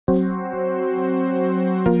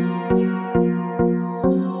Wavy,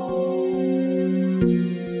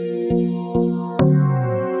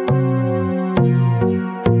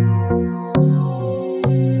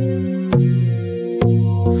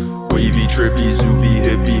 trippy, zoopy,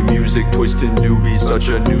 hippie, music, twisting newbies, such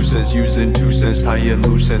a nuisance, using 2 cents, tying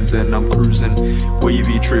loose ends, and I'm cruising.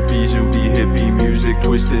 Wavy, trippy, zoopy, hippie, music,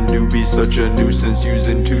 twisting newbies, such a nuisance,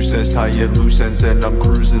 using 2 cents, tying loose ends, and I'm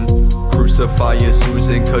cruising. Crucify is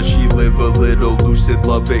Susan, cause she live a little lucid,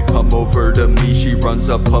 love it, come over to me, she runs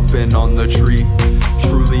up puffin' on the tree.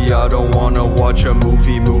 Truly I don't wanna watch a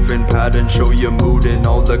movie, moving pattern, show you mood in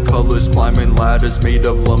all the colors, climbing ladders made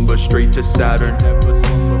of lumber, straight to Saturn.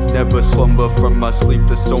 Never slumber from my sleep,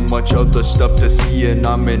 there's so much other stuff to see, and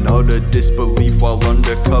I'm in utter disbelief while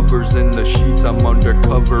under covers in the sheets. I'm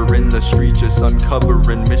undercover in the streets, just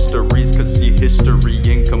uncovering mysteries, cause see history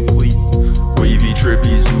incomplete. Wavy,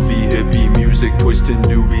 trippy, zoopy, hippie, music, twisting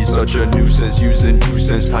newbies, such a nuisance, using 2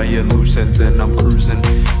 cents, tying loose ends, and I'm cruising.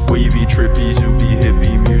 Wavy, trippy, zoopy,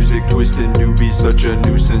 hippie, music, twisting newbies, such a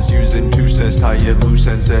nuisance, using 2 cents, tying loose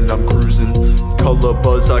ends, and I'm cruising. Color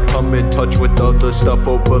buzz, I come in touch with other stuff,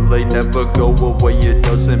 overlay never go away, it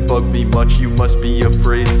doesn't bug me much, you must be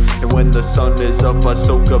afraid. And when the sun is up, I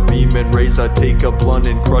soak a beam and rays, I take a blunt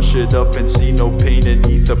and crush it up and see no pain. And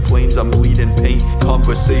neath the plains, I'm bleeding paint,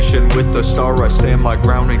 conversation with the star, I stand my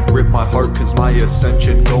ground and grip my heart, cause my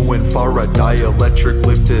ascension going far. I dielectric,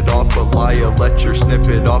 lifted off a lie, a lecture, snip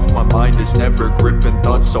it off, my mind is never gripping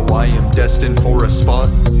thoughts, so I am destined for a spot.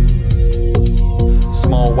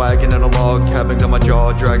 Small wagon and a log cabin, got my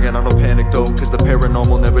jaw dragging, I don't panic though, cause the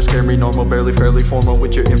paranormal never scare me normal, barely fairly formal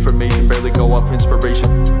with your information, barely go off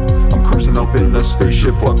inspiration. I'm cruising up in a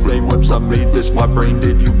spaceship, what flame whips I made this, my brain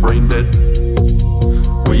did, you brain dead.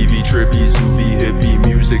 Wavy, trippy, zoopy, hippie,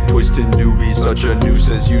 music, twisting newbies, such a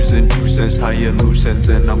nuisance, using 2 cents, tying loose ends,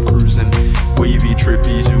 and I'm cruising. Wavy,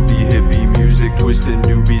 trippy, zoopy, hippie, music, twisting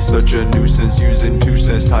newbies, such a nuisance, using 2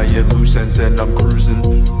 cents, tying loose ends, and I'm cruising.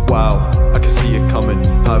 Wow, I can see it coming,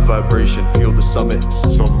 high vibration, feel the summit.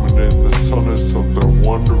 Summoning the sun is something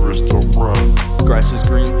wondrous to run. Grass is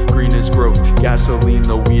green, green is growth, gasoline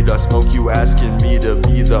the weed I smoke, you asking me to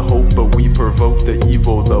be the hope, but we provoke the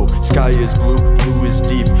evil though. Sky is blue, blue is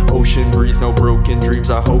deep, ocean breeze, no broken dreams,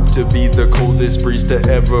 I hope to be the coldest breeze to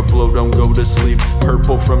ever blow, don't go to sleep.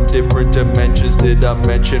 Purple from different dimensions, did I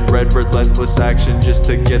mention red, relentless action just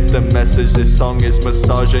to get the message. This song is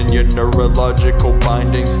massaging your neurological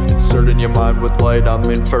bindings, inserting your mind with light, I'm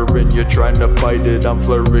inferring you're trying to fight it. I'm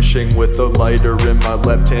flourishing with a lighter in my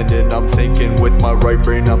left hand, and I'm thinking with my right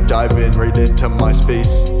brain, I'm diving right into my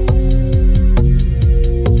space.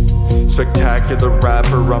 Spectacular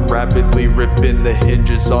rapper, I'm rapidly ripping the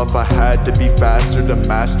hinges off. I had to be faster to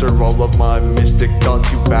master all of my mystic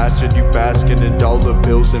thoughts. You bastard, you basking in dollar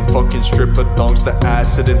bills and fucking stripper thongs. The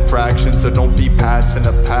acid and fractions, so don't be passing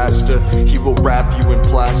a pastor. He will wrap you in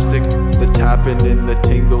plastic. The tapping and the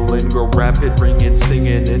tingling grow rapid, ringing,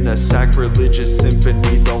 singing in a sacrilegious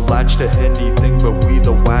symphony. Don't latch to anything but we.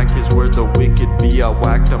 The whack is where the wicked be. I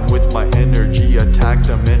whacked them with my energy, attacked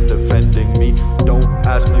them and defending me. Don't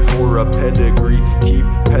ask me for a pedigree, keep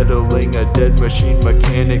pedaling a dead machine.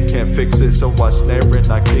 Mechanic can't fix it, so I snare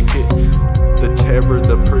and I kick it. The terror,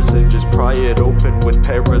 the prison, just pry it open with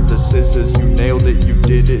pair of the scissors. You nailed it, you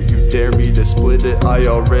did it, you dare me to split it. I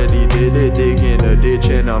already did it, digging a ditch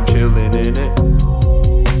and I'm chilling in it.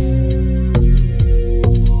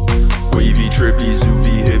 Wavy, trippy,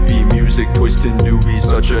 zoopy, hippie, music, twisting newbies,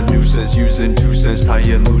 such a nuisance, using 2 cents,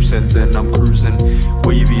 tying loose ends, and I'm cruising.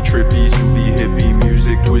 Wavy, trippy, zoopy, hippie,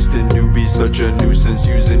 music, twisting newbies, such a nuisance,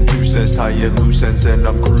 using 2 cents, tying loose ends, and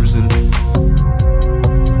I'm cruising.